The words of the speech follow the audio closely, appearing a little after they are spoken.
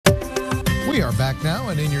We are back now,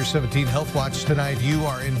 and in your 17 Health Watch tonight, you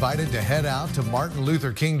are invited to head out to Martin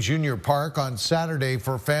Luther King Jr. Park on Saturday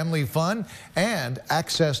for family fun and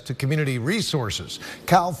access to community resources.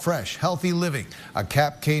 Cal Fresh Healthy Living, a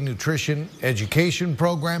CAP-K nutrition education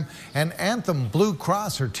program, and Anthem Blue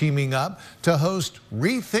Cross are teaming up to host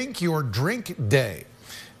Rethink Your Drink Day.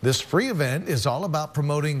 This free event is all about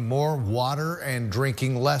promoting more water and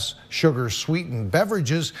drinking less sugar-sweetened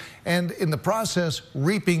beverages, and in the process,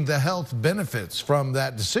 reaping the health benefits from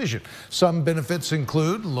that decision. Some benefits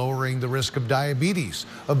include lowering the risk of diabetes,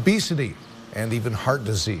 obesity, and even heart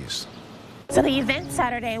disease. So the event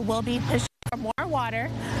Saturday will be pushing for more water,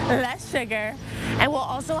 less sugar, and we'll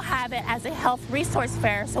also have it as a health resource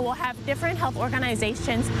fair. So we'll have different health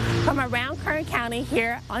organizations from around Kern County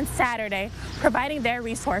here on Saturday providing their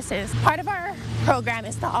resources. Part of our program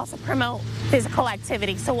is to also promote physical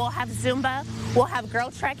activity. So we'll have Zumba, we'll have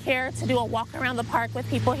Girl Trek here to do a walk around the park with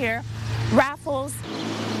people here, raffles.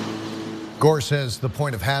 Gore says the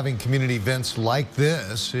point of having community events like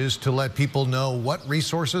this is to let people know what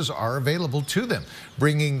resources are available to them.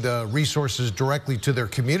 Bringing the resources directly to their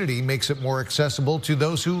community makes it more accessible to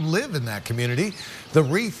those who live in that community. The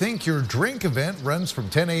Rethink Your Drink event runs from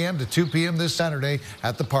 10 a.m. to 2 p.m. this Saturday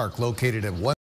at the park located at 1